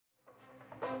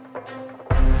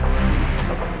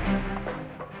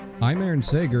I'm Aaron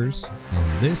Sagers,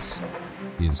 and this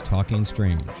is Talking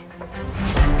Strange.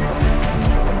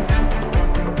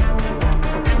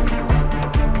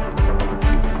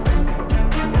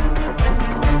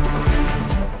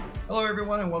 Hello,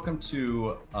 everyone, and welcome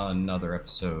to another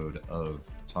episode of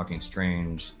Talking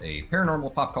Strange, a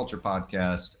paranormal pop culture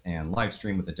podcast and live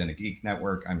stream with the Den of Geek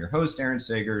Network. I'm your host, Aaron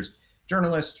Sagers,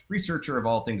 journalist, researcher of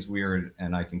all things weird,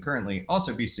 and I can currently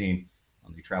also be seen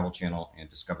on the Travel Channel and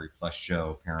Discovery Plus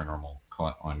show Paranormal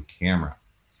Caught on Camera.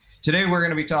 Today we're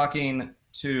going to be talking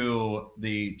to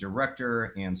the director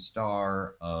and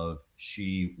star of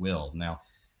She Will. Now,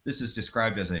 this is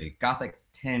described as a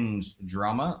gothic-tinged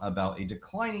drama about a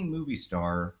declining movie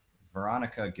star,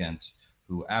 Veronica Gent,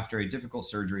 who after a difficult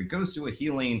surgery goes to a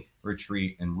healing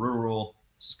retreat in rural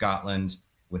Scotland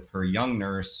with her young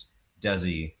nurse,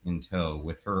 Desi, in tow.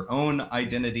 With her own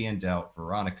identity in doubt,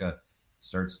 Veronica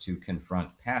starts to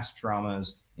confront past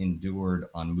traumas endured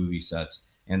on movie sets,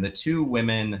 and the two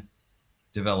women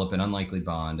develop an unlikely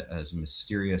bond as a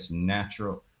mysterious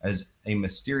natural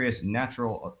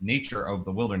nature of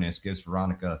the wilderness gives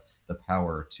Veronica the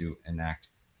power to enact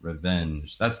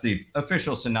revenge. That's the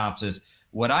official synopsis.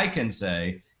 What I can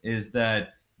say is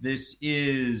that this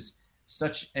is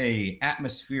such a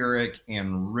atmospheric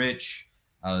and rich,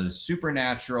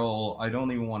 supernatural, I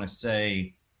don't even want to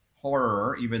say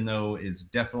horror, even though it's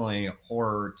definitely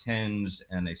horror tinged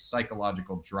and a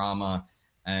psychological drama,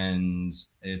 and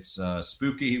it's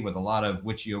spooky with a lot of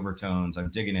witchy overtones.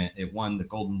 I'm digging it. It won the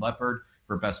Golden Leopard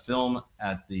for Best Film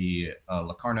at the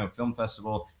Locarno Film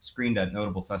Festival, screened at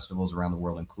notable festivals around the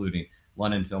world, including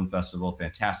London Film Festival,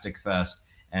 Fantastic Fest,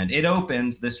 and it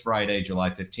opens this Friday,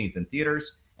 July 15th in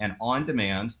theaters and on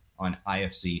demand on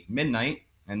IFC Midnight,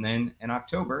 and then in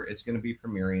October, it's going to be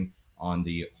premiering on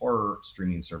the horror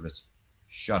streaming service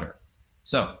Shudder.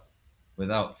 So,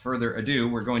 without further ado,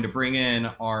 we're going to bring in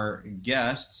our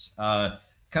guests.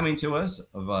 Coming to us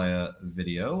via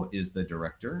video is the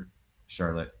director,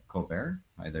 Charlotte Colbert.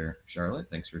 Hi there, Charlotte.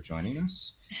 Thanks for joining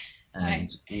us.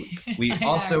 And we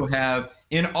also have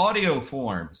in audio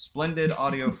form, splendid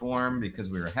audio form, because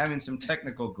we were having some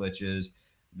technical glitches,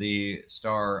 the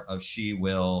star of She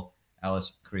Will,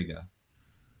 Alice Krige.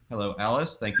 Hello,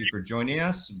 Alice. Thank you for joining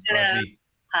us. Hello.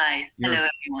 Hi. Hello,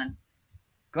 everyone.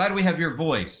 Glad we have your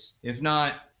voice. If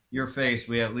not your face,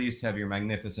 we at least have your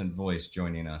magnificent voice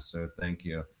joining us. So thank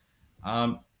you.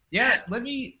 Let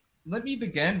me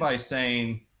begin by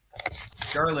saying,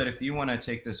 Charlotte, if you want to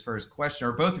take this first question,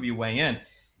 or both of you weigh in,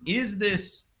 is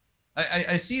this,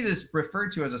 I see this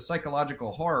referred to as a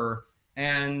psychological horror,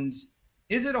 and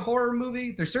is it a horror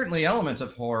movie? There's certainly elements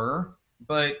of horror,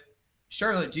 but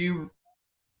Charlotte, do you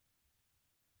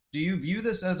view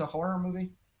this as a horror movie?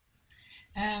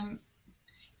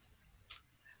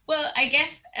 Well, I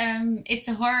guess it's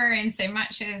a horror in so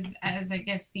much as I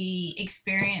guess the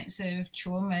experience of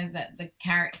trauma that the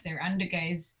character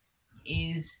undergoes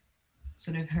is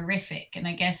sort of horrific. And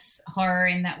I guess horror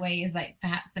in that way is like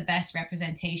perhaps the best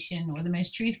representation or the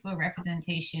most truthful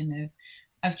representation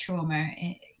of trauma,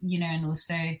 you know, and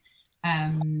also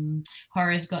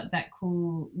horror's got that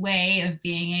cool way of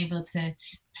being able to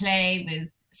play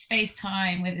with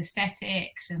space-time, with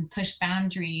aesthetics, and push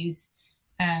boundaries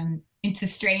into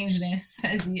strangeness,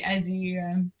 as you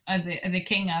are the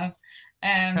king of.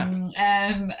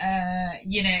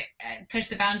 Push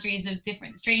the boundaries of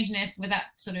different strangeness without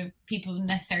sort of people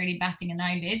necessarily batting an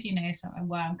eyelid. You know, so a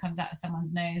worm comes out of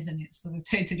someone's nose and it's sort of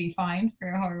totally fine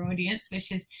for a horror audience,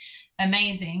 which is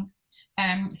amazing.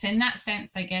 So in that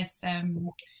sense, I guess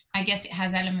it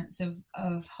has elements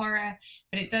of horror,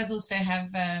 but it does also have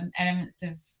elements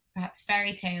of perhaps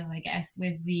fairy tale, I guess,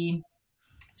 with the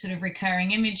sort of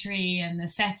recurring imagery and the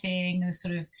setting, the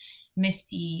sort of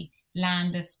misty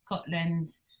land of Scotland,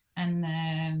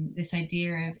 and this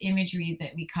idea of imagery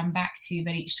that we come back to,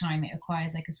 but each time it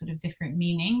acquires like a sort of different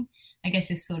meaning, I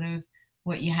guess is sort of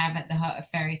what you have at the heart of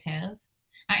fairy tales.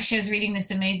 Actually, I was reading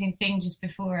this amazing thing just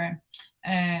before,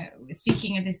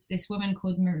 speaking of this woman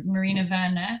called Marina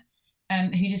Werner,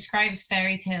 who describes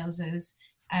fairy tales as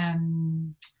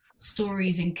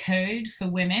stories in code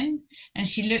for women. And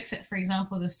she looks at, for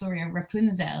example, the story of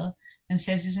Rapunzel and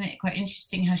says, isn't it quite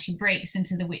interesting how she breaks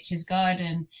into the witch's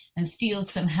garden and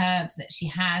steals some herbs that she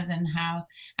has, and how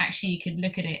actually you could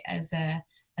look at it as a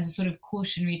sort of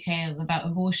cautionary tale about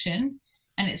abortion.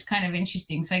 And it's kind of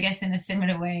interesting. So I guess in a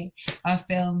similar way, our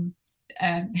film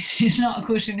is not a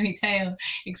cautionary tale,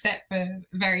 except for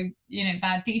very,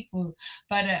 bad people.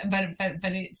 But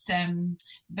it's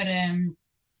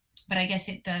but I guess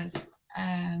it does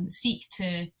seek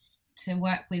to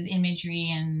work with imagery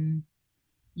and,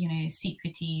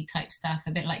 secret-y type stuff,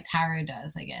 a bit like tarot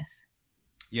does, I guess.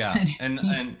 Yeah,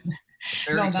 and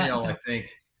fairy Long tale, I answer. think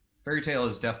fairy tale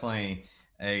is definitely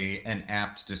an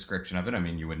apt description of it. I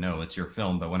mean, you would know it's your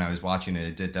film, but when I was watching it,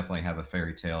 it did definitely have a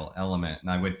fairy tale element.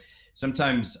 And I would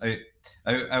sometimes, I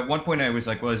at one point I was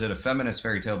like, well, is it a feminist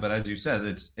fairy tale? But as you said,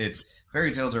 it's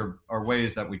fairy tales are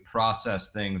ways that we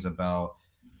process things about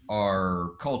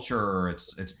our culture.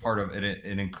 It's part of it.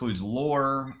 It includes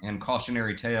lore and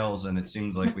cautionary tales, and it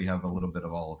seems like we have a little bit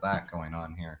of all of that going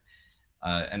on here.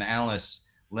 And Alice,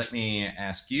 let me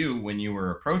ask you, when you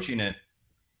were approaching it,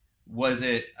 was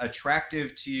it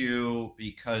attractive to you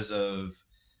because of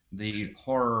the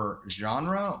horror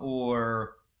genre,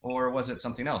 or was it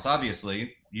something else?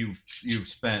 Obviously, you've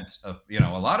spent a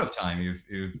lot of time.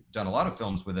 You've done a lot of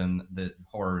films within the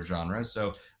horror genre.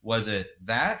 So was it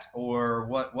that, or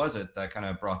what was it that kind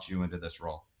of brought you into this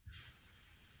role?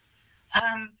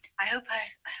 I hope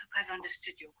I've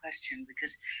understood your question,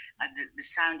 because the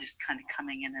sound is kind of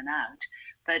coming in and out.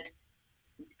 But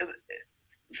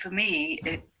for me,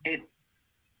 it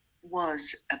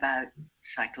was about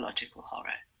psychological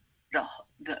horror,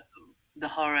 the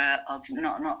horror of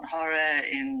not horror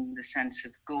in the sense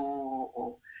of gore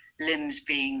or limbs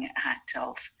being hacked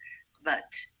off,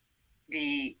 but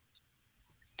the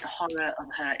horror of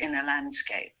her inner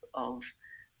landscape of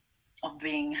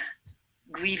being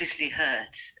grievously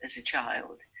hurt as a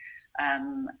child,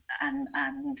 and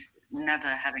never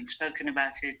having spoken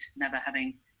about it, never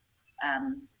having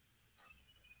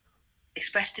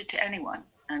expressed it to anyone,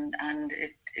 and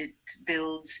it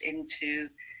builds into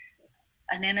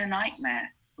an inner nightmare,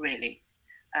 really,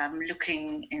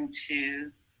 looking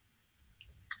into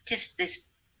just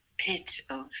this pit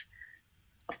of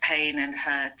pain and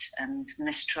hurt and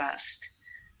mistrust,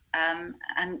 and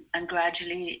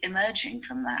gradually emerging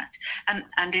from that.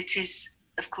 And it is,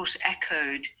 of course,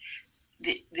 echoed.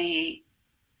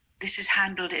 This is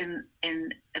handled in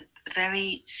a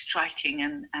very striking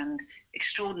and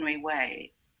extraordinary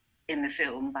way in the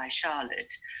film by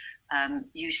Charlotte.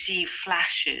 You see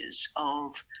flashes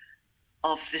of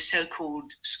the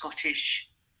so-called Scottish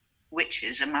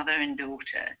witches, a mother and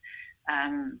daughter,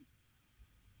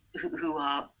 who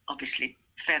are obviously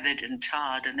feathered and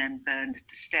tarred and then burned at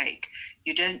the stake.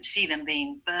 You don't see them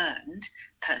being burned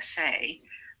per se,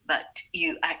 but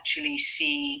you actually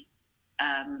see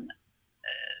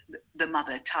the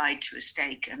mother tied to a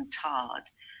stake and tarred,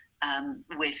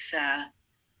 with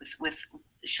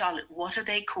Charlotte. What are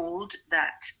they called?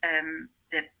 That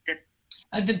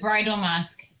The bridal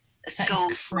mask. A skull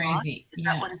crazy. Is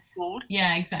that what it's called?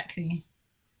 Yeah, exactly.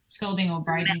 Scolding or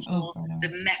bridal.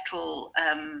 The metal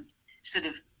sort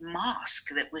of mask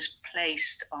that was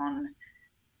placed on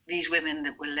these women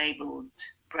that were labelled,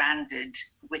 branded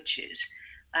witches.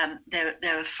 There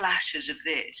are flashes of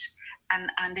this,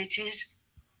 and it is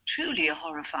truly a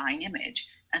horrifying image,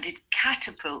 and it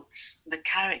catapults the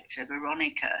character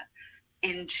Veronica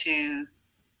into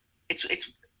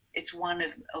it's one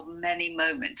of many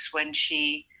moments when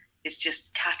she is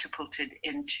just catapulted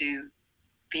into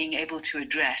being able to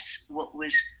address what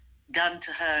was done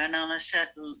to her, and on a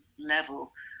certain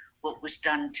level what was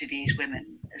done to these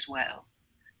women as well,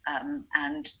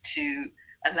 and to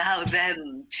allow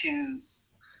them to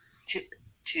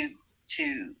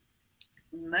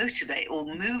motivate or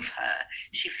move her.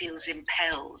 She feels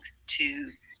impelled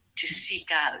to seek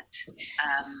out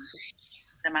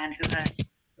the man who hurt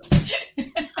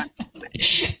in front of her,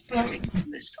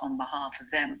 on behalf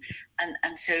of them,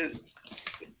 and so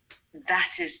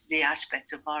that is the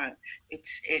aspect of horror.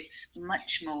 It's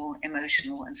much more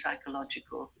emotional and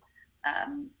psychological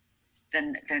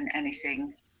than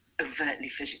anything overtly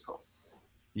physical.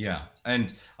 Yeah,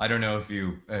 and I don't know if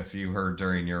you heard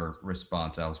during your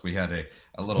response, Alice, we had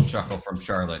a little chuckle from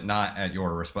Charlotte, not at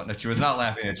your response. No, she was not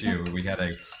laughing at you. We had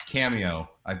a cameo,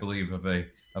 I believe, of a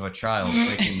child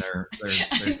making their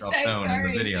self known in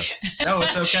the video. No,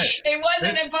 it's okay. It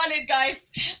wasn't a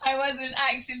poltergeist. I wasn't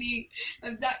actually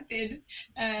abducted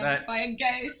by a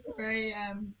ghost or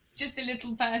just a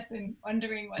little person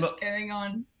wondering what's going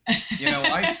on.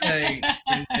 I say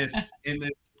in this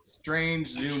strange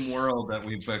Zoom world that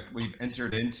we've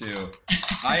entered into,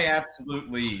 I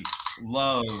absolutely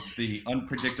love the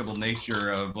unpredictable nature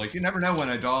of, like, you never know when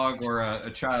a dog or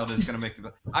a child is going to make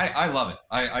the. I love it.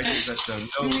 I think that's so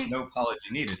no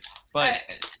apology needed. But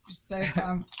so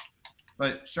fun.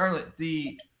 But Charlotte,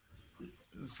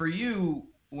 for you,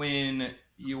 when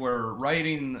you were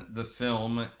writing the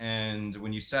film and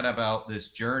when you set about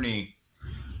this journey,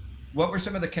 what were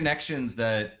some of the connections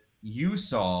that you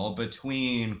saw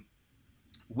between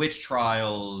witch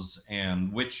trials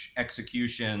and witch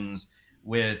executions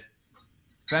with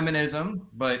feminism,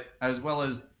 but as well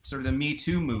as sort of the Me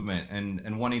Too movement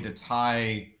and wanting to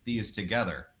tie these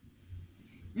together?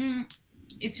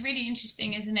 It's really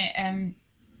interesting, isn't it?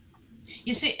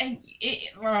 You see,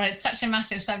 it's such a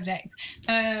massive subject,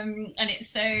 and it's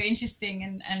so interesting,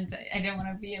 and I don't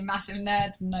want to be a massive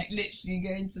nerd and like literally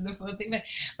go into the full thing,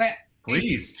 but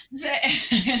please. So,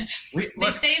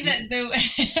 they say that the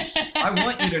I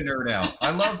want you to nerd out. I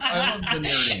love the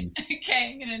nerding.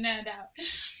 Okay, I'm gonna nerd out.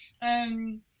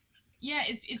 Yeah,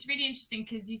 it's really interesting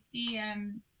because you see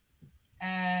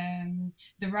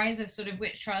the rise of sort of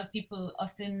witch trials. People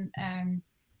often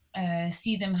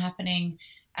see them happening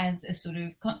as a sort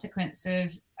of consequence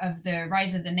of the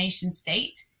rise of the nation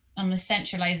state and the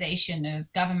centralization of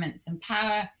governments and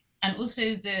power, and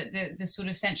also the sort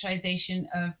of centralization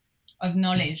of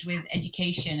knowledge with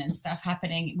education and stuff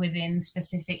happening within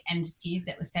specific entities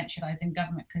that were centralized and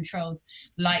government controlled,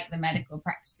 like the medical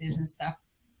practices and stuff,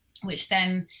 which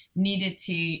then needed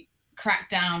to crack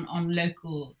down on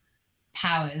local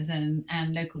powers and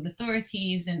local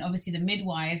authorities. And obviously the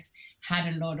midwives had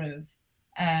a lot of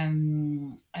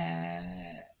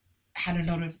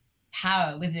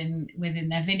power within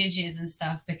their villages and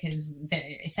stuff, because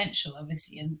they're essential,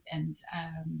 obviously,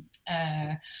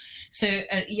 so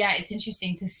it's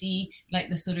interesting to see like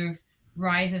the sort of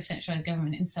rise of centralized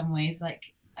government in some ways,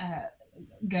 like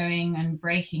going and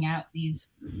breaking out these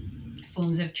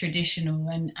forms of traditional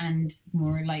and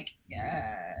more like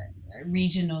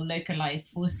regional localized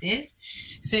forces.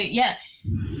 So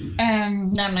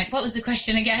now I'm like, what was the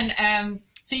question again?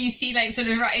 So you see like sort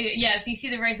of so you see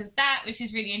the rise of that, which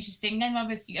is really interesting. Then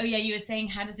obviously, you were saying,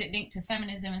 how does it link to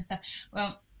feminism and stuff?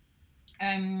 Well,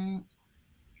 so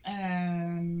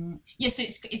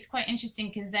it's quite interesting,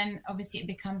 because then obviously it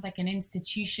becomes like an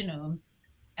institution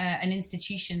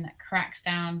that cracks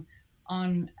down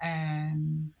on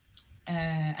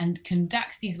and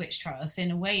conducts these witch trials. So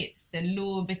in a way, it's the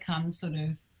law becomes sort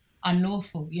of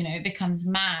unlawful, it becomes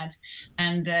mad.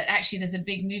 And actually there's a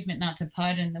big movement now to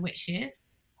pardon the witches.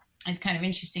 It's kind of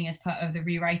interesting as part of the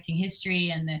rewriting history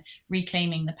and the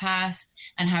reclaiming the past,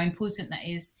 and how important that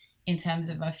is in terms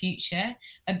of our future.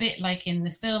 A bit like in the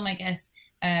film, I guess,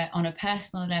 on a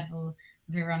personal level,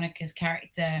 Veronica's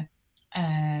character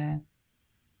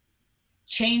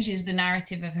changes the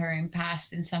narrative of her own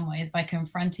past in some ways by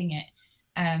confronting it,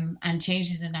 and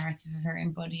changes the narrative of her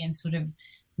own body, and sort of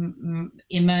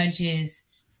emerges,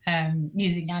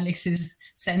 using Alex's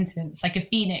sentence, like a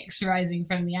phoenix rising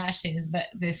from the ashes, but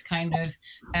this kind of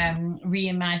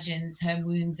reimagines her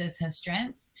wounds as her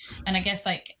strength. And I guess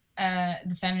like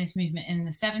the feminist movement in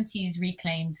the 70s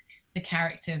reclaimed the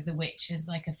character of the witch as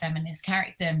like a feminist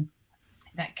character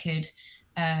that could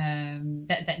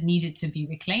that needed to be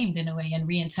reclaimed in a way, and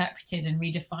reinterpreted and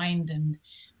redefined,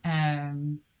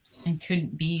 and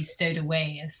couldn't be stowed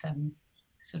away as some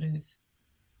sort of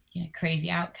crazy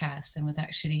outcast, and was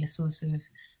actually a source of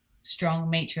strong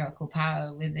matriarchal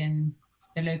power within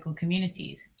the local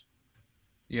communities.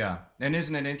 Yeah. And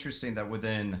isn't it interesting that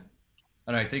within,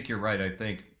 and I think you're right, I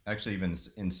think actually even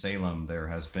in Salem there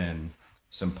has been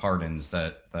some pardons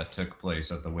that took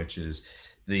place of the witches,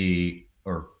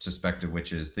 or suspected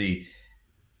witches. It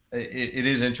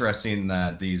is interesting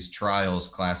that these trials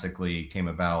classically came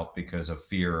about because of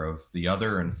fear of the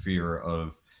other and fear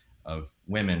of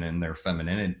women and their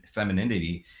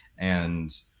femininity.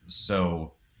 And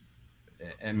so,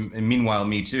 and meanwhile,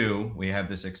 Me Too, we have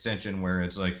this extension where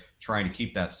it's like trying to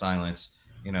keep that silence,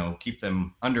 keep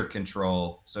them under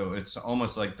control. So it's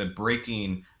almost like the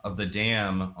breaking of the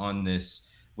dam on this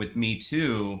with Me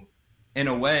Too. In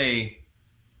a way,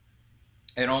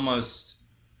 it almost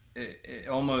I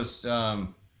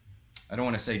don't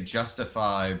want to say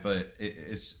justify, but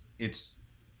it's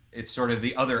sort of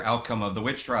the other outcome of the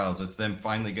witch trials. It's them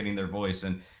finally getting their voice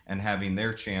and having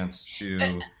their chance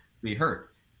to be heard.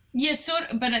 Yeah,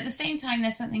 but at the same time,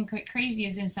 there's something quite crazy,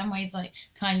 is in some ways like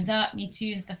Time's Up, Me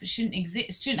Too and stuff. It shouldn't exist.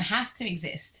 It shouldn't have to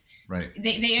exist. Right.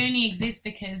 They only exist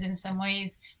because in some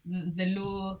ways the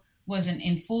law wasn't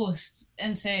enforced,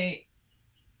 and so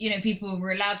people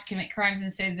were allowed to commit crimes,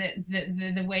 and so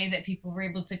the way that people were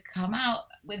able to come out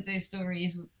with those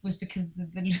stories was because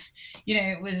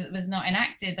it was not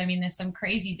enacted. I mean, there's some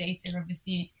crazy data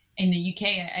obviously in the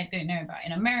UK. I don't know about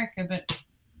in America, but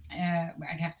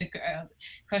I'd have to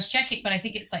cross-check it. But I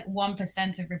think it's like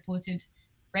 1% of reported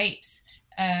rapes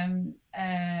end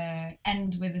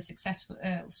with a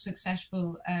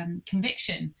successful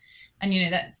conviction, and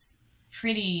that's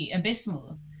pretty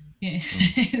abysmal.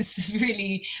 It's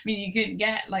really, you couldn't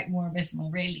get like more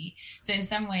abysmal, really. So in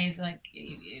some ways, like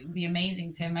it would be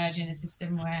amazing to imagine a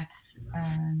system where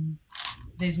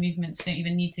those movements don't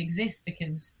even need to exist,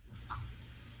 because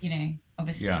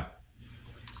obviously. Yeah.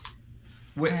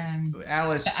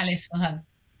 Alice. That Alice will have.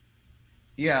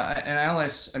 Yeah, and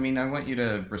Alice, I mean, I want you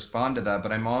to respond to that,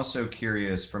 but I'm also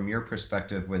curious from your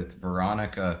perspective with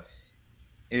Veronica,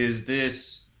 is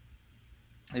this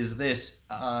is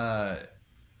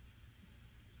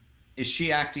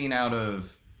she acting out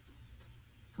of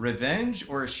revenge,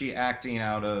 or is she acting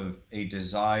out of a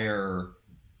desire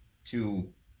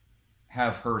to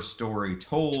have her story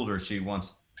told, or she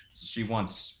wants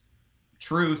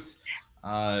truth?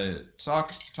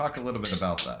 Talk a little bit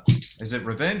about that. Is it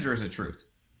revenge or is it truth?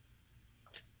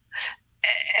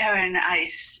 Aaron,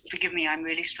 forgive me, I'm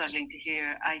really struggling to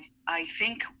hear. I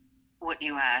think what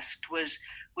you asked was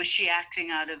she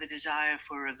acting out of a desire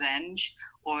for revenge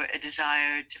or a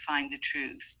desire to find the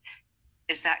truth?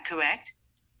 Is that correct?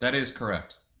 That is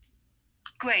correct.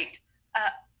 Great.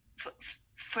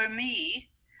 For me,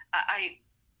 and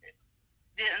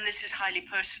this is highly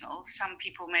personal, some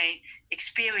people may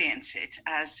experience it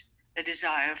as a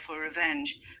desire for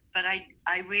revenge, but I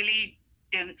really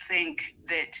don't think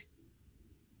that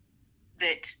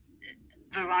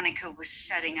Veronica was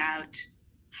setting out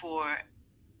for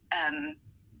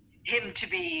him to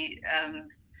be,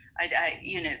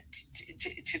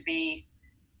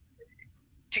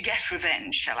 to get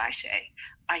revenge, shall I say.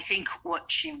 I think what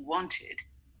she wanted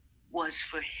was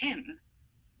for him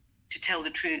to tell the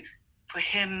truth, for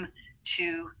him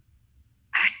to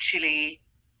actually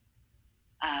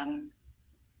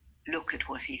look at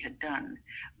what he had done.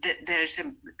 There's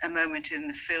a moment in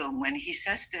the film when he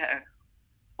says to her,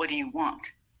 "What do you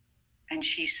want?" And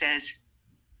she says,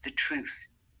 "The truth."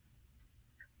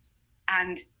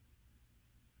 And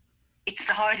it's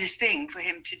the hardest thing for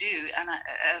him to do.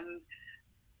 And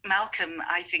Malcolm,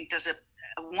 I think, does a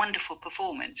wonderful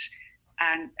performance,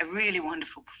 and a really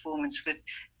wonderful performance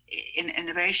in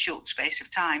a very short space of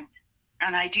time.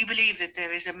 And I do believe that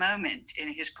there is a moment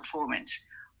in his performance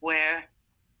where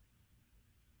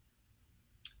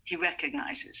he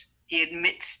recognizes, he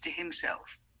admits to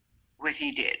himself what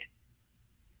he did,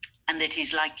 and that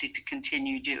he's likely to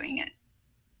continue doing it.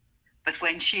 But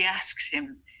when she asks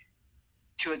him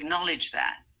to acknowledge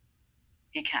that,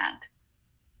 he can't.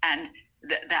 And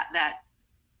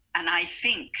and I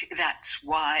think that's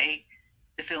why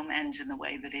the film ends in the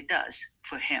way that it does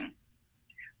for him,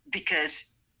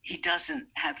 because he doesn't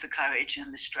have the courage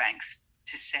and the strength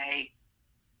to say,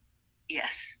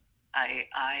 "Yes,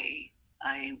 I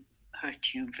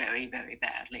hurt you very, very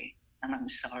badly, and I'm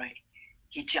sorry."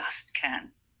 He just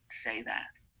can't say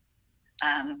that.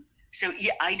 So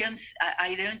yeah, I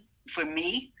don't. For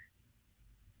me,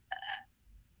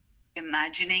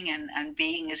 imagining and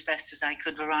being as best as I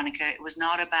could Veronica, it was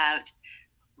not about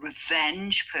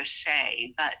revenge per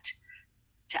se, but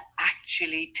to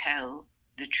actually tell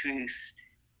the truth.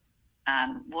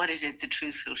 What is it? The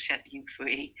truth will set you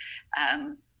free.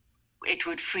 It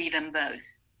would free them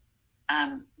both,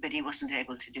 but he wasn't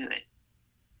able to do it.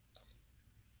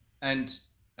 And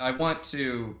I want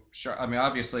to, I mean,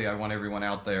 obviously I want everyone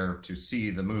out there to see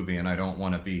the movie, and I don't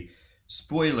want to be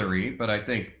spoilery, but I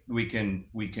think we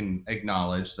can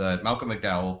acknowledge that Malcolm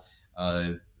McDowell,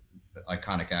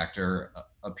 iconic actor,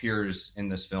 appears in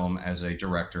this film as a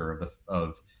director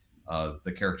of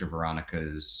the character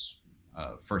Veronica's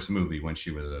first movie when she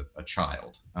was a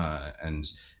child,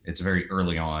 and it's very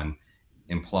early on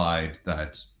implied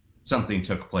that something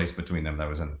took place between them that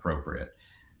was inappropriate.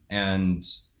 And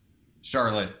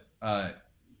Charlotte, I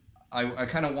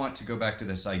kind of want to go back to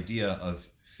this idea of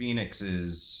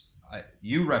phoenixes.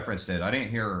 You referenced it. I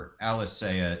didn't hear Alice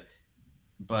say it,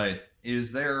 but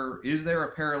is there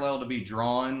a parallel to be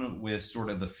drawn with sort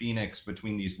of the phoenix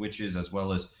between these witches as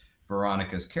well as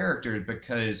Veronica's characters?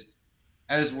 Because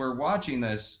as we're watching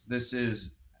this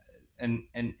is an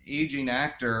aging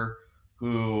actor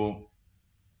who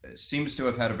seems to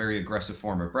have had a very aggressive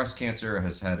form of breast cancer,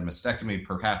 has had a mastectomy,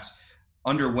 perhaps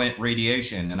underwent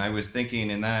radiation. And I was thinking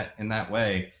in that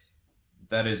way,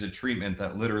 that is a treatment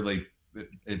that literally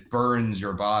it burns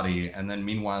your body. And then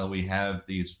meanwhile, we have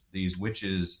these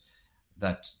witches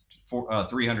that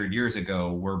 300 years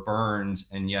ago were burned,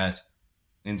 and yet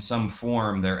in some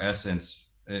form their essence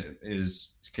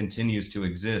continues to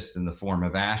exist in the form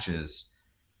of ashes.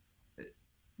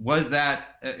 Was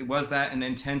that an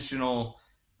intentional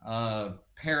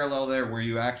parallel there? Were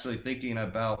you actually thinking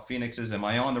about phoenixes? Am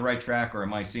I on the right track, or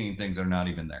am I seeing things that are not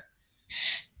even there?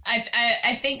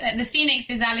 I think that the phoenix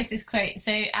is Alice's quote.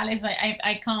 So Alice,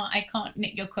 I can't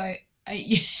nick your quote.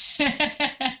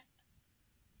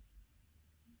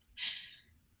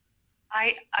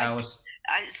 Alice.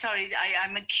 Sorry,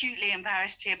 I'm acutely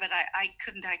embarrassed here, but I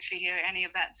couldn't actually hear any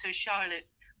of that. So Charlotte,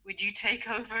 would you take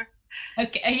over?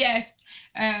 Okay. Yes.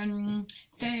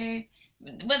 So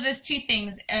well, there's two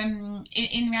things.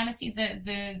 In reality,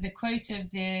 the quote of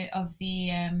the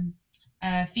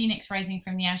phoenix rising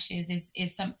from the ashes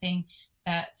is something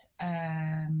that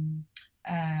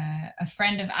a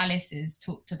friend of Alice's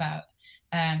talked about.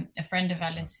 A friend of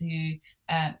Alice who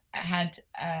had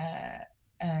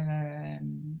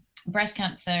breast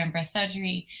cancer and breast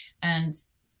surgery, and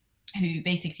who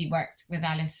basically worked with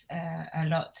Alice a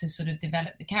lot to sort of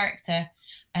develop the character,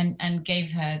 and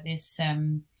gave her this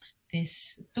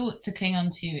this thought to cling on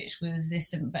to, which was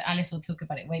this. But Alice will talk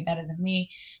about it way better than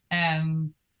me.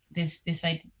 This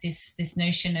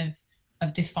notion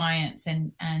of defiance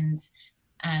and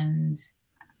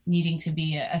needing to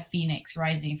be a phoenix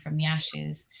rising from the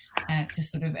ashes to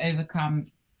sort of overcome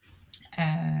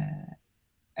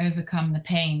the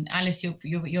pain. Alice,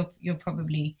 you'll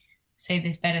probably say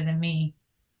this better than me.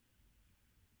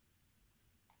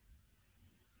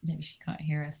 Maybe she can't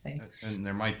hear us though. And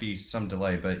there might be some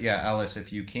delay, but yeah, Alice,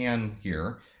 if you can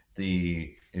hear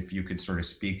if you could sort of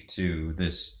speak to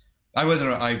this. I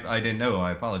didn't know.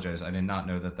 I apologize. I did not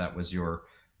know that was your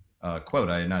quote.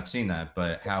 I had not seen that.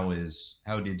 But how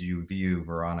did you view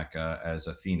Veronica as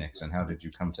a phoenix, and how did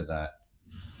you come to that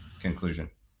conclusion?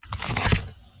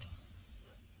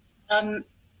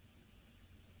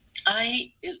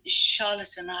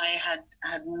 Charlotte and I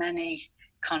had many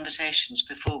conversations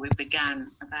before we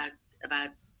began about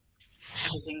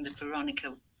everything that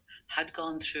Veronica had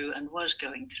gone through and was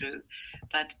going through.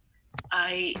 But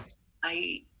I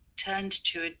turned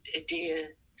to a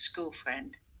dear school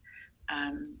friend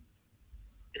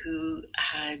who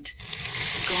had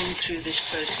gone through this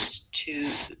process to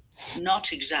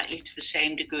not exactly to the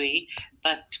same degree,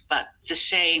 but the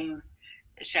same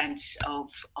sense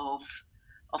of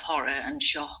horror and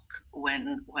shock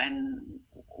when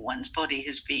one's body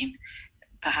has been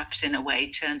perhaps in a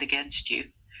way turned against you,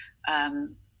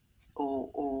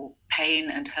 or pain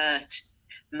and hurt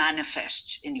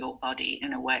manifests in your body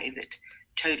in a way that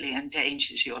totally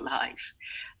endangers your life.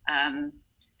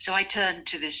 So I turned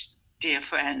to this dear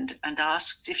friend and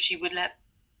asked if she was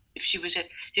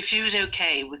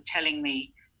okay with telling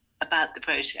me about the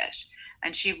process,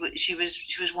 and she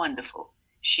was wonderful.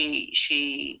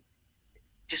 She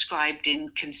described in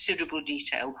considerable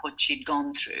detail what she'd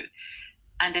gone through,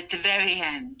 and at the very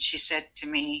end she said to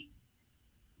me,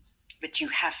 "But you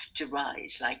have to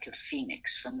rise like a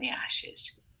phoenix from the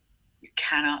ashes. You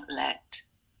cannot let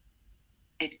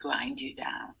it grind you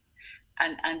down."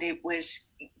 And it was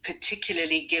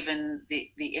particularly given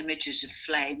the images of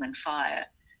flame and fire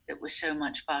that were so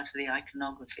much part of the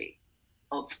iconography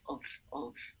of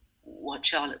what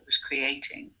Charlotte was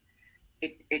creating.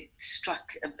 It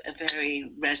struck a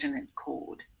very resonant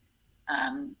chord.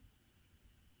 And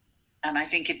I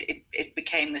think it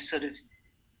became a sort of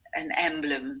an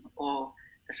emblem or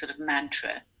a sort of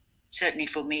mantra, certainly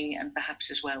for me and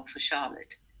perhaps as well for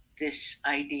Charlotte, this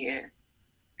idea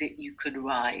that you could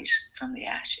rise from the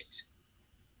ashes.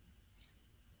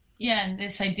 Yeah, and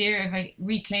this idea of like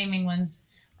reclaiming one's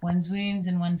wounds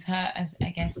and one's hurt, as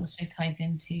I guess also ties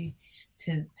into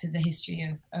the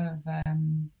history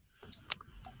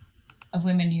of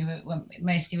women who were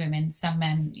mostly women, some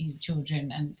men,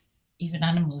 children, and even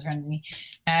animals randomly.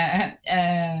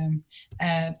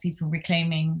 People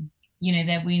reclaiming,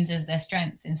 their wounds as their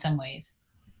strength in some ways,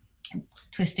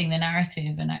 twisting the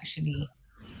narrative and actually,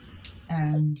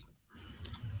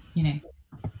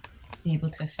 be able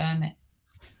to affirm it.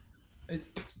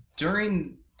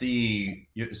 During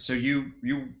so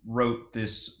you wrote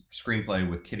this screenplay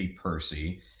with Kitty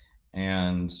Percy,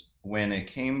 and when it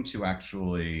came to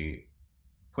actually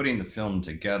putting the film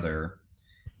together,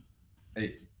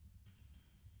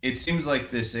 it seems like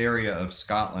this area of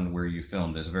Scotland where you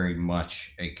filmed is very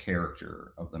much a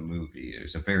character of the movie.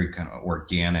 There's a very kind of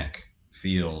organic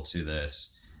feel to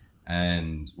this,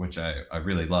 and which I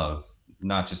really love,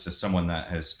 not just as someone that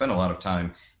has spent a lot of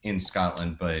time in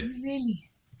Scotland, but really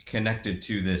connected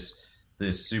to this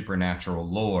supernatural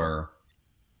lore.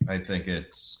 I think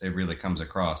it really comes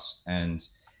across. And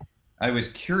I was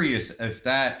curious if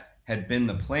that had been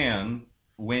the plan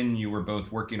when you were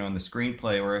both working on the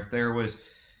screenplay, or if there was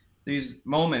these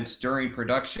moments during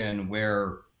production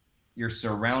where you're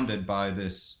surrounded by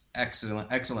this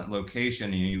excellent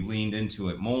location and you leaned into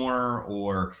it more,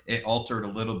 or it altered a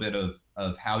little bit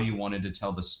of how you wanted to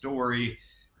tell the story.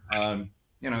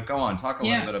 Go on, talk a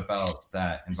little bit about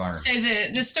that environment. So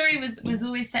the story was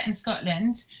always set in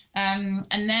Scotland,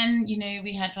 and then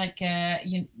we had like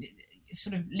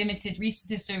sort of limited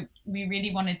resources, so we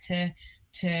really wanted to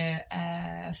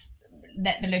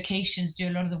let the locations do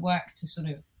a lot of the work to sort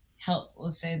of help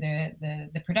also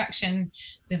the production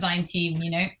design team,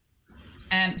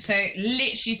 So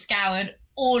literally scoured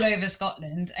all over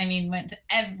Scotland. I mean, went to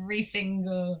every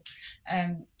single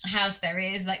house there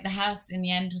is, like the house in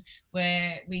the end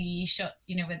where we shot,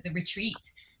 with the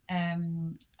retreat,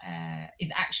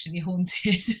 is actually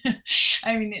haunted.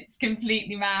 I mean, it's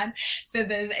completely mad. So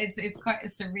it's quite a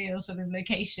surreal sort of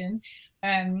location.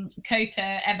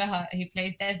 Kota Eberhardt, who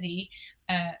plays Desi,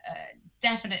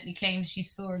 definitely claims she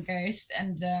saw a ghost,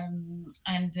 and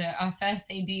our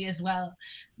first AD as well,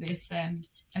 this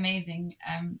amazing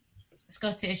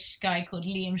Scottish guy called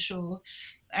Liam Shaw.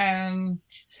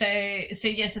 So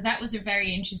that was a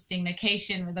very interesting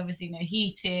location with obviously no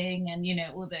heating and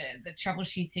all the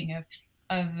troubleshooting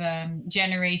of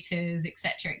generators,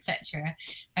 etc.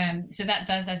 So that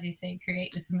does, as you say,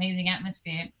 create this amazing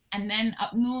atmosphere. And then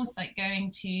up north, like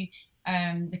going to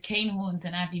the Canehorns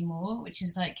and Aviemore, which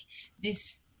is like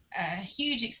this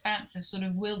huge expanse of sort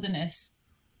of wilderness,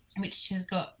 which has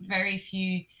got very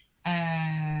few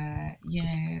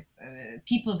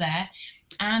people there,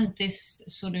 and this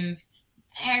sort of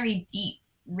very deep,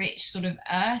 rich sort of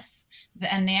earth.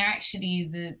 And they're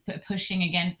actually pushing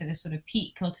again for this sort of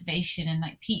peat cultivation, and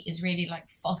like peat is really like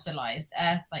fossilized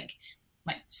earth, like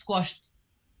squashed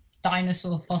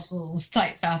dinosaur fossils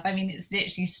type stuff. I mean, it's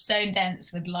literally so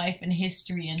dense with life and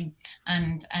history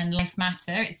and life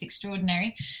matter. It's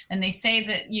extraordinary. And they say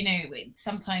that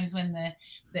sometimes when the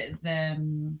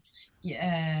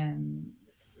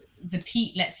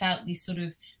peat lets out these sort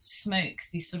of smokes,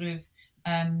 these sort of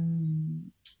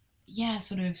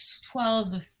sort of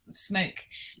swirls of smoke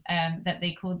that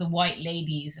they call the white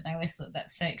ladies, and I always thought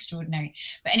that's so extraordinary.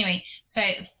 But anyway, so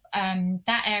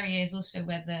that area is also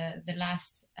where the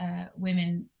last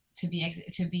women to be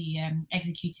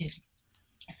executed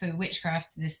for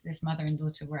witchcraft, this mother and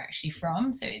daughter, were actually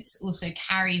from. So it's also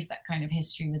carries that kind of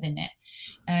history within it,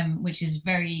 which is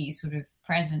very sort of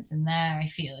present in there, I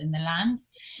feel, in the land.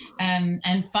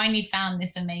 And finally found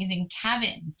this amazing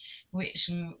cabin, which,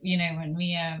 when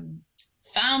we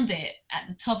found it at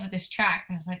the top of this track,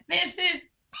 I was like, this is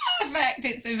perfect,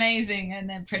 it's amazing. And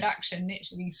then production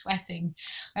literally sweating,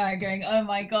 going, oh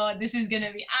my God, this is going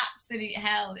to be absolute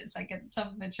hell. It's like at the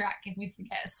top of the track. If we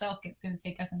forget a sock, it's going to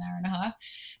take us an hour and a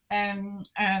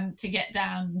half to get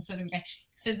down and sort of go.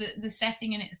 So the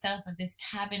setting in itself of this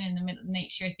cabin in the middle of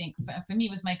nature, I think for me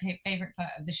was my favorite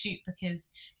part of the shoot,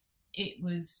 because it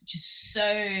was just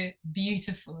so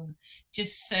beautiful,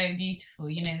 there's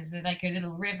like a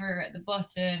little river at the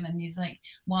bottom, and these like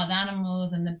wild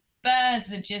animals, and the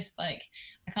birds are just like,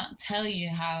 I can't tell you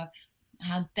how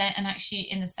and actually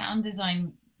in the sound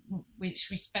design, which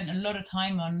we spent a lot of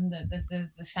time on, the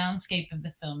soundscape of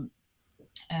the film,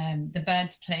 the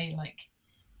birds play like,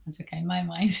 that's okay in my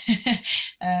mind,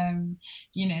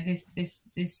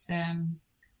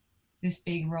 this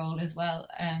big role as well.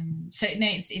 So no,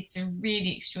 it's a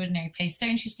really extraordinary place. So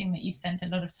interesting that you spent a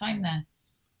lot of time there.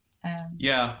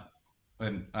 Yeah,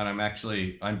 and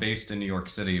I'm based in New York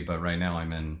City, but right now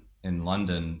I'm in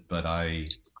London. But I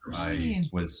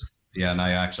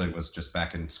actually was just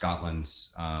back in Scotland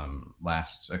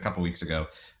a couple weeks ago,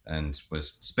 and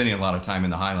was spending a lot of time in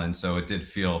the Highlands. So it did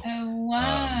feel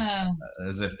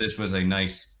as if this was a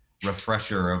nice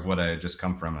refresher of what I had just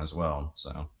come from as well.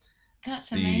 So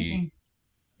that's amazing.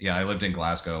 Yeah, I lived in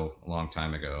Glasgow a long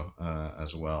time ago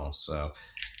as well. So,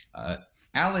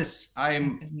 Alice,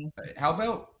 how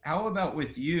about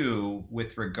with you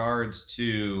with regards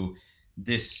to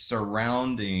this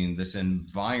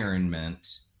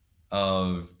environment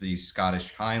of the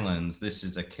Scottish Highlands? This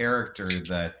is a character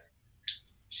that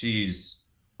she's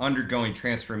undergoing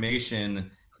transformation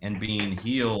and being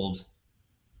healed.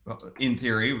 In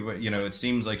theory, it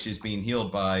seems like she's being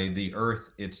healed by the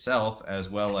earth itself, as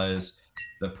well as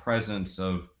the presence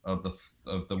of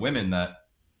the women that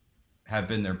have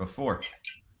been there before.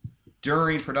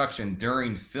 During production,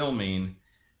 during filming,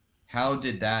 how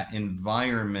did that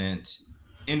environment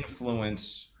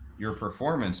influence your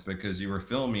performance? Because you were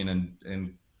filming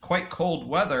in quite cold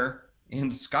weather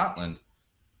in Scotland.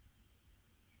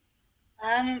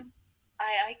 I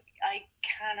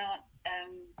cannot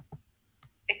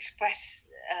express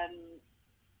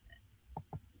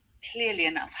clearly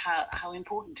enough how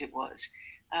important it was.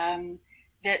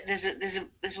 There's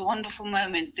a wonderful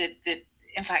moment that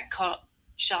in fact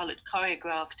Charlotte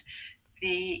choreographed.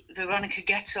 Veronica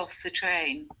gets off the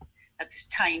train at this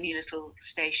tiny little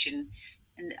station,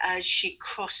 and as she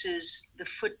crosses the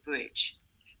footbridge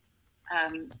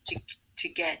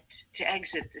to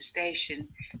exit the station,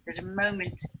 there's a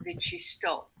moment that she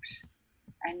stops,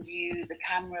 and the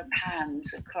camera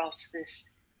pans across this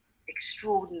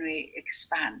extraordinary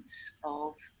expanse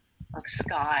of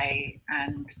sky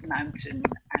and mountain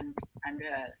and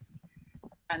earth,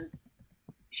 and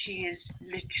she is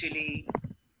literally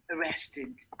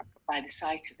arrested by the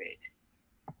sight of it.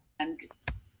 And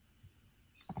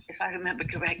if I remember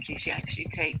correctly, she actually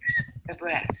takes a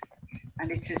breath,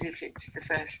 and it's as if it's the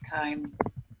first time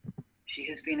she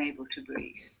has been able to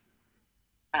breathe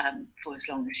for as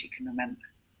long as she can remember.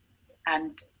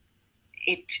 And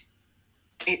it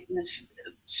was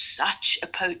such a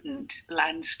potent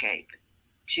landscape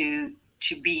to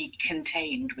be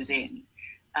contained within,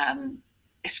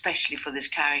 especially for this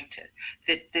character,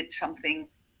 that something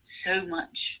so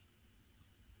much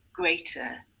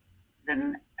greater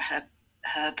than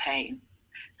her pain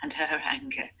and her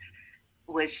anger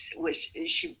was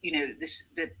she,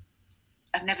 that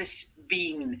I've never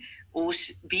been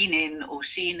in or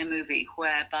seen a movie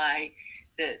whereby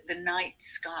the night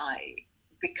sky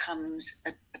becomes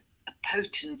a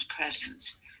potent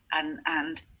presence,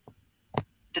 and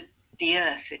the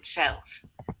earth itself,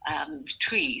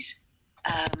 trees,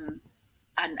 and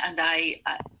I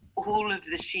all of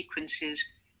the sequences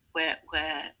where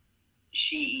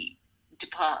she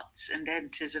departs and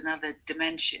enters another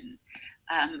dimension,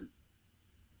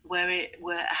 where it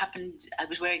happened. I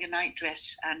was wearing a night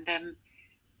dress, and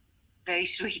very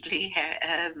sweetly,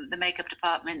 the makeup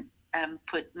department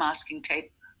put masking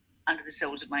tape under the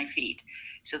soles of my feet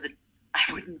so that I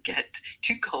wouldn't get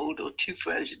too cold or too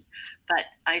frozen. But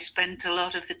I spent a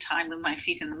lot of the time with my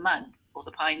feet in the mud or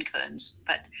the pine cones,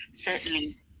 but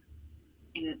certainly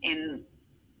in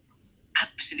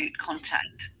absolute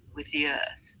contact with the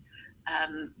earth,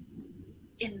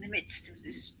 in the midst of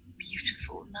this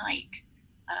beautiful night.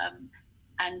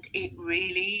 And it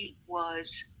really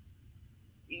was,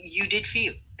 you did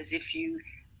feel as if you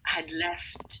had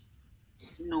left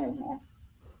normal,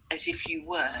 as if you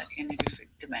were in a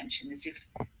different dimension, as if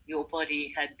your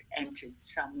body had entered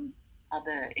some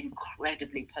other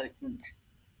incredibly potent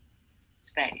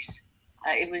space.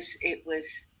 It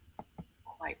was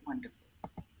quite wonderful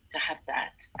to have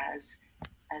that as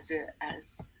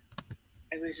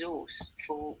a resource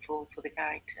for the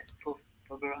character, for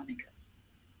Veronica.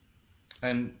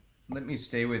 And let me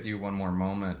stay with you one more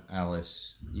moment,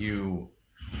 Alice. You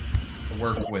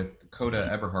work with Coda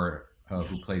Eberhardt,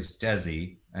 who plays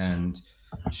Desi, and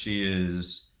she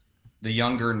is the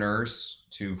younger nurse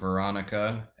to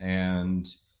Veronica, and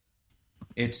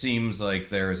it seems like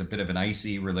there is a bit of an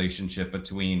icy relationship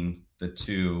between the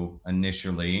two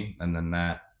initially, and then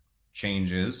that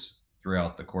changes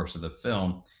throughout the course of the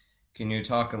film. Can you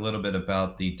talk a little bit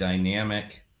about the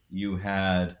dynamic you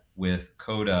had with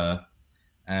Coda,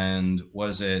 and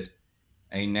was it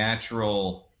a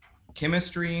natural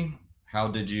chemistry? How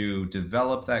did you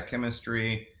develop that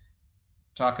chemistry?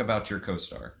 Talk about your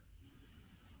co-star.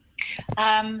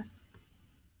 To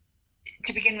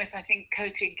begin with, I think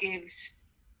Coda gives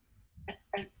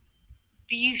a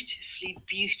beautifully,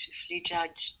 beautifully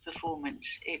judged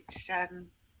performance. It's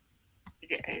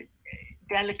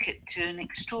delicate to an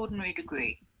extraordinary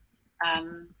degree.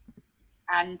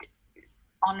 And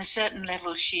on a certain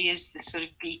level, she is the sort of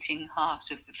beating heart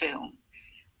of the film,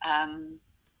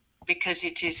 because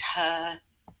it is her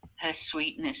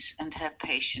sweetness and her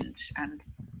patience and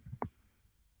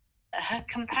her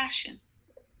compassion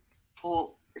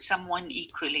for someone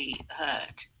equally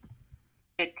hurt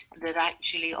that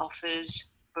actually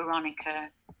offers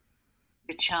Veronica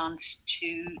the chance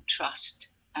to trust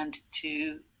and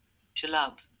to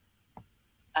love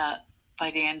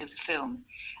by the end of the film.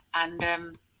 And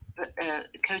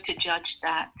Coda judged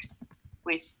that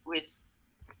with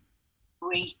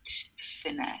great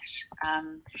finesse.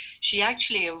 She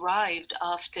actually arrived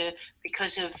after,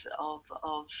 because of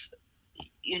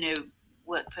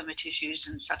work permit issues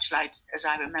and such like, as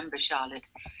I remember, Charlotte,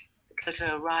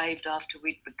 Coda arrived after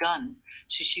we'd begun,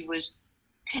 so she was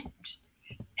tipped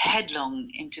headlong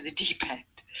into the deep end.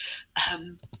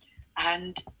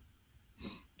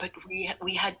 But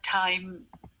we had time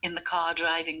in the car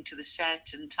driving to the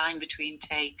set and time between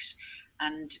takes.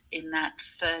 And in that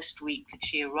first week that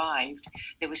she arrived,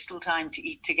 there was still time to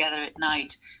eat together at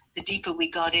night. The deeper we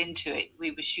got into it,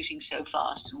 we were shooting so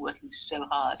fast and working so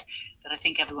hard that I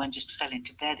think everyone just fell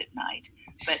into bed at night.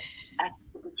 But at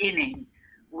the beginning,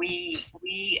 we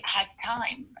had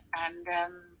time, and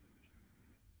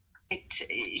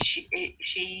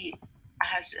she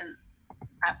has an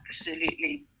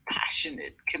absolutely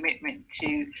passionate commitment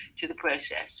to the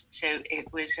process. So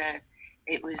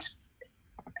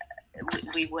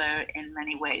we were in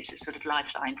many ways a sort of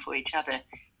lifeline for each other,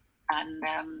 and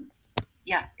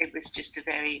it was just a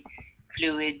very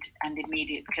fluid and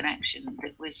immediate connection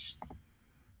that was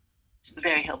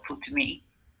very helpful to me,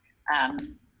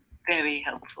 very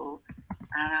helpful,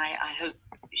 and I hope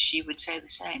she would say the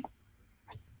same.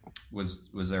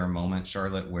 was there a moment,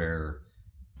 Charlotte, where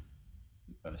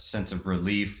a sense of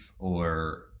relief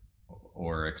or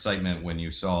excitement when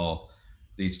you saw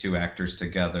these two actors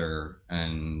together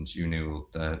and you knew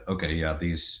that, okay, yeah,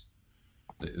 these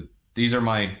are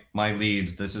my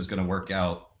leads, this is going to work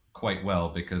out quite well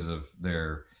because of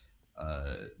their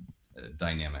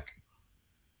dynamic?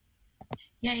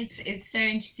 Yeah, it's so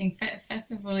interesting.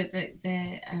 First of all, we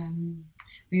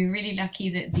were really lucky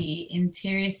that the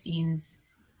interior scenes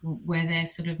where they're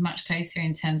sort of much closer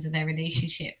in terms of their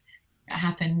relationship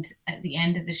happened at the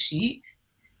end of the shoot.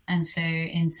 And so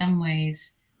in some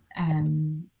ways,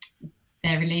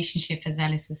 their relationship, as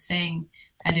Alice was saying,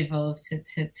 had evolved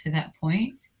to that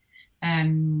point.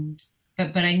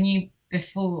 But I knew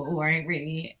before, or I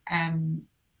really,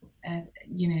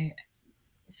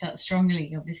 felt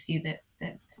strongly, obviously, that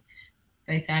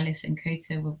both Alice and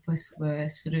Kota were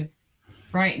sort of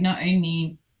right, not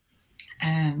only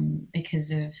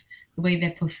because of the way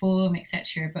they perform,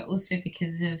 etc., but also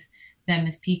because of them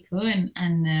as people and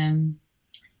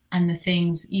the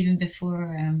things. Even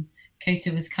before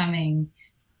Kota was coming,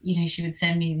 she would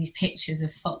send me these pictures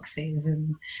of foxes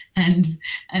and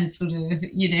sort of,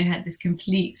 had this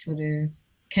complete sort of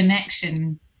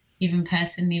connection, even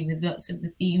personally, with lots of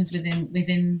the themes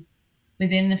within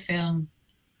the film.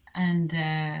 And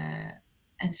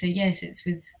so, yes, it's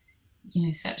with,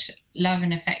 such love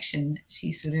and affection that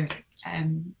she sort of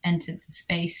entered the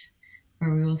space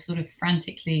where we were all sort of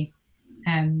frantically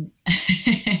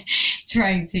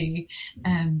trying to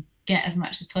get as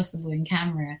much as possible in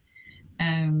camera.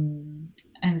 And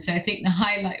so I think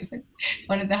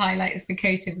one of the highlights for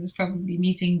Kota was probably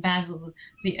meeting Basil,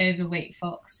 the overweight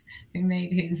fox, who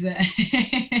made his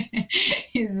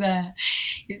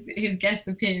guest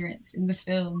appearance in the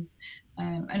film,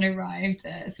 and arrived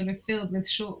sort of filled with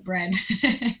shortbread.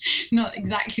 Not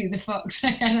exactly the fox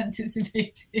I had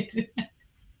anticipated.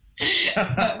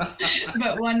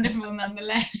 but wonderful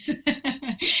nonetheless.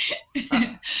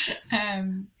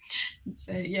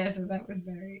 So that was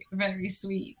very, very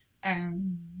sweet.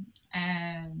 And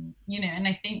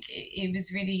I think it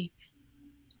was really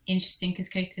interesting because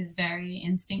Kota is very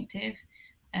instinctive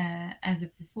as a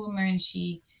performer, and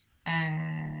she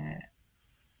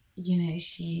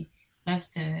she loves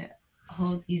to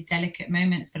hold these delicate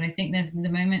moments. But I think there's the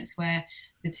moments where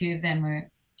the two of them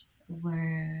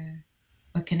were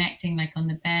connecting, like on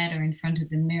the bed or in front of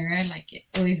the mirror. Like, it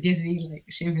always gives me like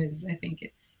shivers. I think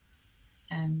it's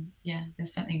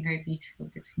there's something very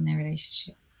beautiful between their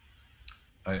relationship.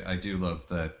 I do love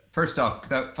that. First off,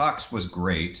 that fox was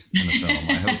great in the film.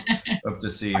 I hope to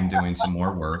see him doing some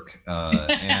more work.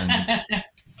 And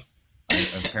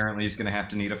apparently he's going to have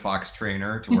to need a fox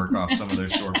trainer to work off some of their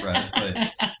shortbread.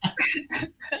 But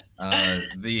I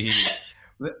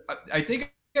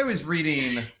think I was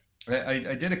reading.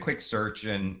 I did a quick search,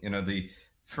 and the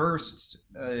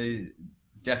first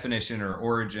definition or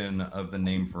origin of the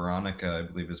name Veronica, I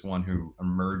believe, is one who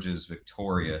emerges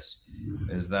victorious.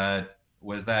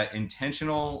 Was that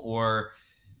intentional, or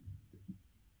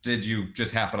did you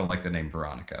just happen to like the name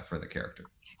Veronica for the character?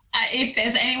 If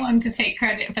there's anyone to take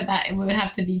credit for that, it would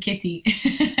have to be Kitty.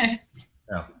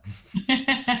 Oh.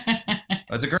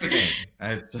 That's a great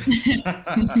name. So,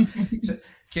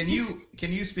 can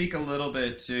you speak a little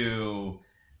bit to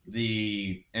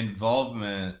the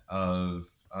involvement of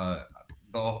the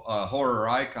horror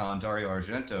icon Dario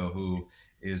Argento, who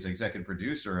is executive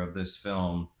producer of this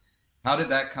film? How did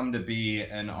that come to be,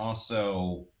 and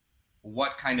also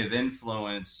what kind of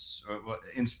influence or what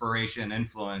inspiration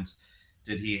influence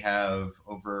did he have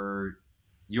over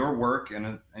your work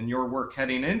and your work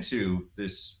heading into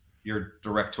your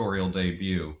directorial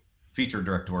debut, feature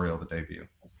directorial debut?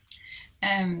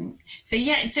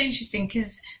 It's so interesting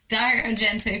because Dario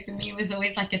Argento for me was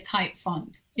always like a type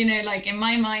font, like in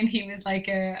my mind he was like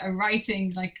a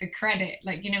writing, like a credit,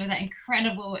 like with that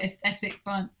incredible aesthetic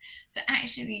font. So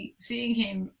actually seeing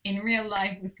him in real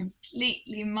life was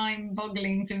completely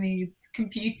mind-boggling to me,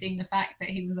 computing the fact that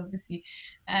he was obviously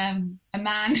a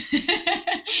man.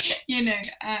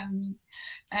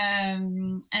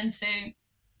 And so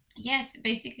yes,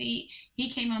 basically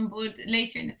he came on board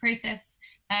later in the process.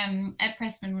 Ed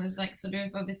Pressman was like sort of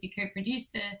obviously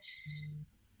co-produced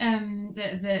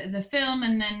the film,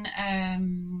 and then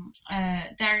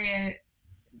Dario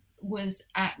was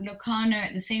at Locarno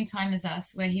at the same time as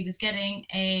us, where he was getting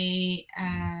a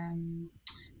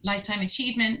Lifetime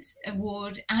Achievement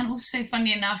Award, and also,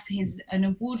 funnily enough, an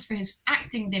award for his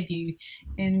acting debut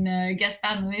in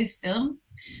Gaspar Noé's film,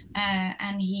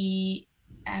 and he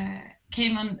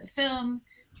came on the film.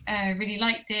 Really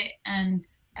liked it and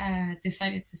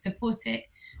decided to support it.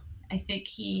 I think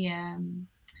he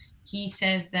he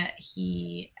says that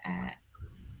he,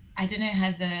 I don't know,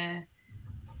 has a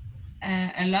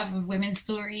love of women's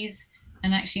stories,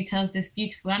 and actually tells this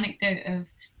beautiful anecdote of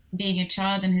being a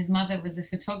child, and his mother was a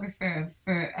photographer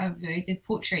he did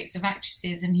portraits of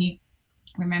actresses, and he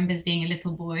remembers being a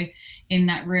little boy in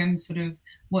that room, sort of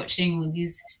watching all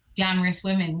these glamorous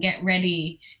women get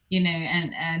ready,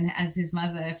 and as his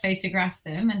mother photographed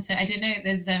them. And so I don't know,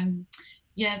 there's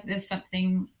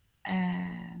something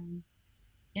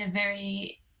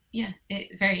very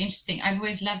interesting. I've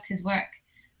always loved his work,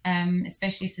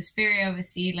 especially Suspiria,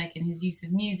 obviously, like in his use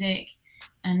of music,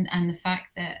 and the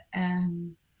fact that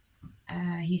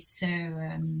he's so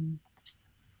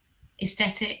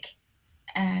aesthetic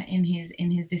in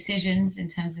his decisions in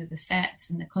terms of the sets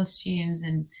and the costumes,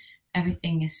 and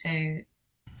everything is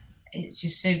it's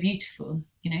just so beautiful,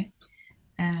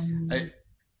 I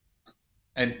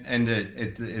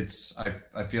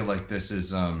feel like this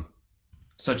is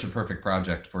such a perfect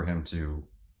project for him to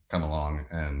come along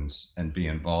and be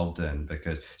involved in,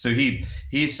 because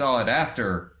he saw it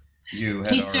after you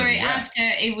had after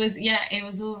it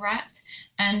was all wrapped,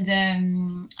 and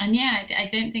I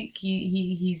don't think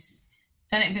he's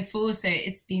done it before, so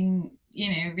it's been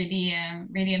really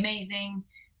really amazing.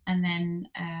 And then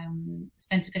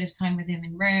spent a bit of time with him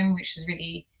in Rome, which was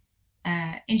really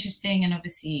interesting, and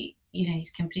obviously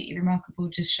he's completely remarkable.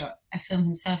 Just shot a film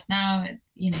himself now,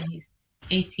 he's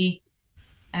 80.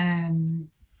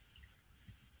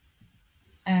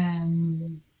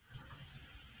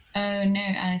 Oh no,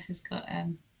 Alice has got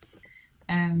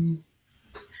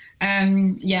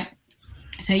yeah.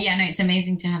 So yeah, no, it's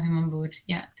amazing to have him on board.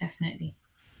 Yeah, definitely.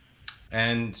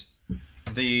 And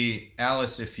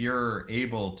Alice, if you're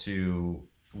able to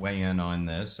weigh in on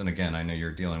this, and again, I know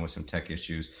you're dealing with some tech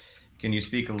issues, can you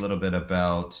speak a little bit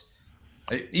about,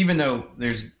 even though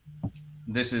this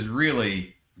is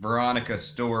really Veronica's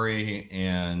story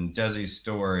and Desi's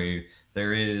story,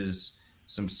 there is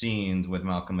some scenes with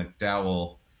Malcolm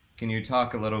McDowell. Can you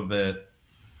talk a little bit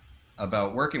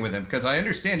about working with him? Because I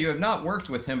understand you have not worked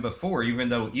with him before, even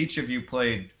though each of you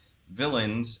played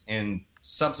villains in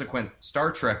subsequent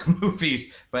Star Trek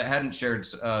movies, but hadn't shared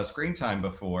screen time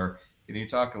before. Can you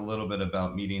talk a little bit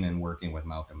about meeting and working with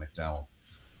Malcolm McDowell?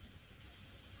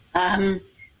 I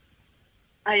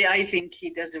think he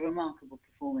does a remarkable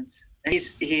performance.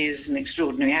 He is an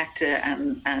extraordinary actor,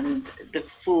 and the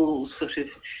full sort of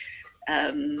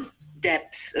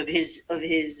depth of his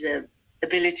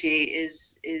ability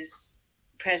is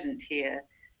present here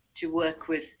to work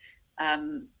with a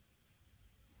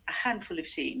handful of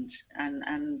scenes,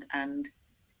 and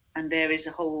there is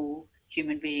a whole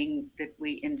human being that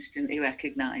we instantly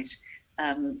recognize,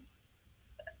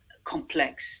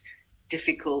 complex,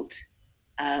 difficult.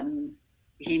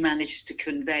 He manages to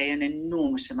convey an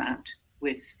enormous amount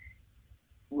with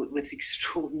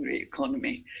extraordinary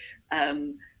economy.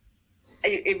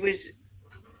 He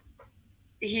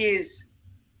is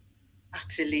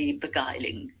utterly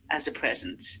beguiling as a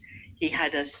presence. He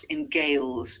had us in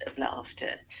gales of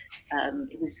laughter.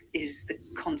 He's the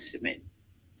consummate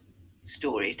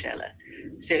storyteller.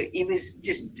 So it was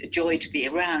just a joy to be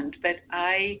around. But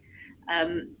I,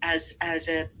 as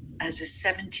a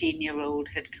 17-year-old,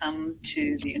 had come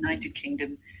to the United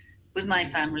Kingdom with my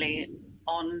family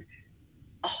on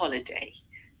a holiday.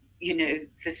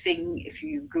 The thing, if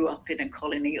you grew up in a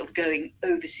colony, of going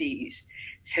overseas.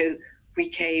 So we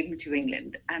came to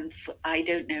England, and I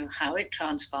don't know how it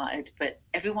transpired, but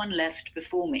everyone left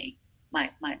before me. My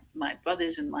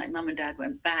brothers and my mum and dad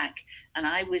went back, and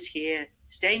I was here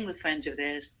staying with friends of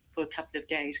theirs for a couple of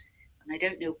days, and I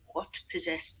don't know what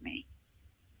possessed me,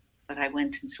 but I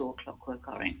went and saw Clockwork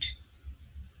Orange.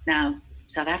 Now,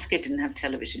 South Africa didn't have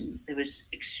television. There was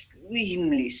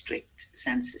extremely strict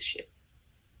censorship.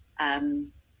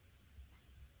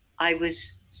 I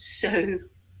was so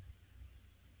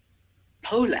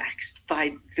polaxed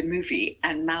by the movie,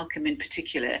 and Malcolm in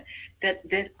particular,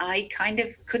 that I kind of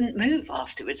couldn't move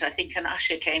afterwards. I think an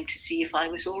usher came to see if I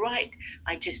was all right.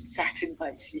 I just sat in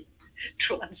my seat,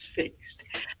 transfixed.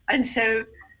 And so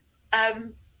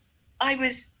I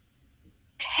was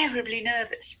terribly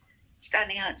nervous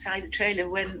standing outside the trailer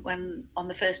when on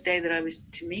the first day that I was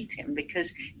to meet him,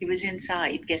 because he was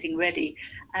inside getting ready,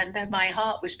 and then my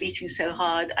heart was beating so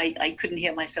hard I couldn't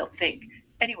hear myself think.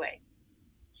 Anyway,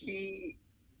 he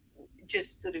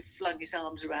just sort of flung his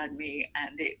arms around me,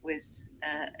 and it was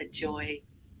a joy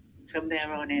from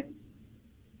there on in.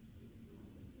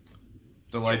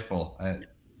 Delightful.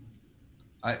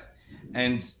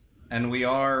 And we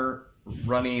are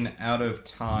running out of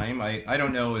time. I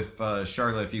don't know if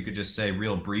Charlotte, if you could just say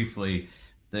real briefly,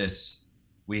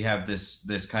 we have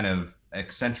this kind of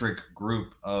eccentric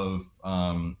group of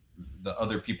the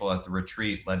other people at the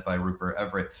retreat, led by Rupert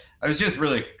Everett. I was just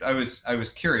really, I was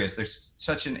curious. There's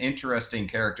such an interesting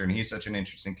character, and he's such an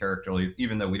interesting character,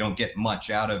 even though we don't get much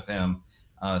out of him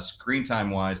screen time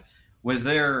wise. Was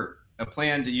there a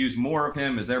plan to use more of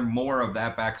him? Is there more of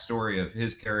that backstory of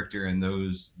his character and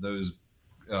those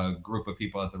group of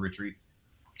people at the retreat?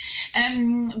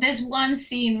 There's one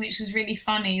scene which was really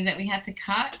funny that we had to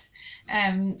cut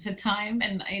for time,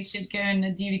 and it should go in the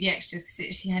DVD extras because it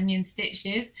actually had me in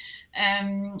stitches.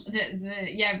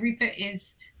 Rupert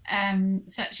is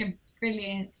such a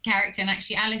brilliant character, and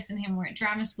actually Alice and him were at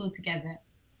drama school together,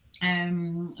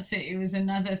 so it was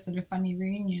another sort of funny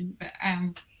reunion. But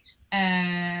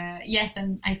yes,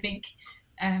 and I think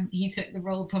he took the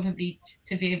role probably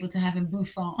to be able to have a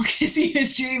bouffant because he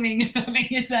was dreaming of having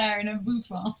his hair in a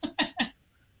bouffant.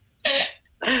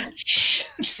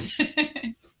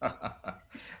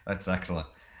 That's excellent.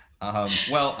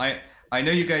 Well, I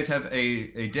know you guys have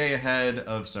a day ahead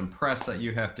of some press that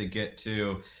you have to get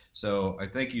to, so I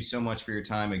thank you so much for your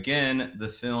time. Again, the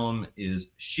film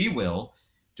is She Will,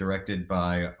 directed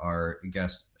by our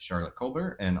guest Charlotte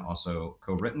Colbert, and also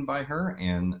co-written by her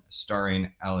and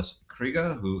starring Alice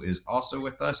Krige, who is also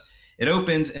with us. It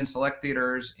opens in select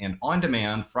theaters and on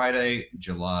demand Friday,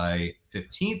 July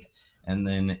 15th, and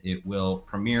then it will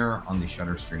premiere on the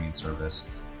Shudder streaming service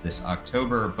this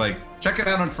October. But check it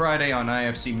out on Friday on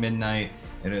IFC Midnight.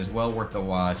 It is well worth the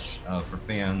watch for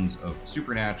fans of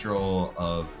supernatural,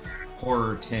 of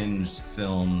horror-tinged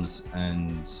films,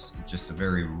 and just a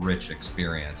very rich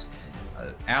experience.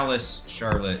 Alice,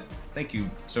 Charlotte, thank you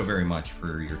so very much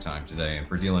for your time today and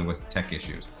for dealing with tech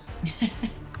issues.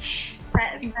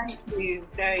 Thank you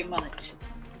very much.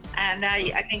 And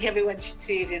I think everyone should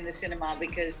see it in the cinema,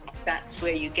 because that's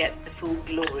where you get the full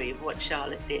glory of what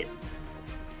Charlotte did.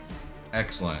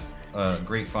 Excellent.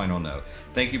 Great final note.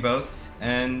 Thank you both,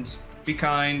 and be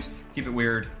kind, keep it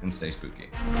weird, and stay spooky.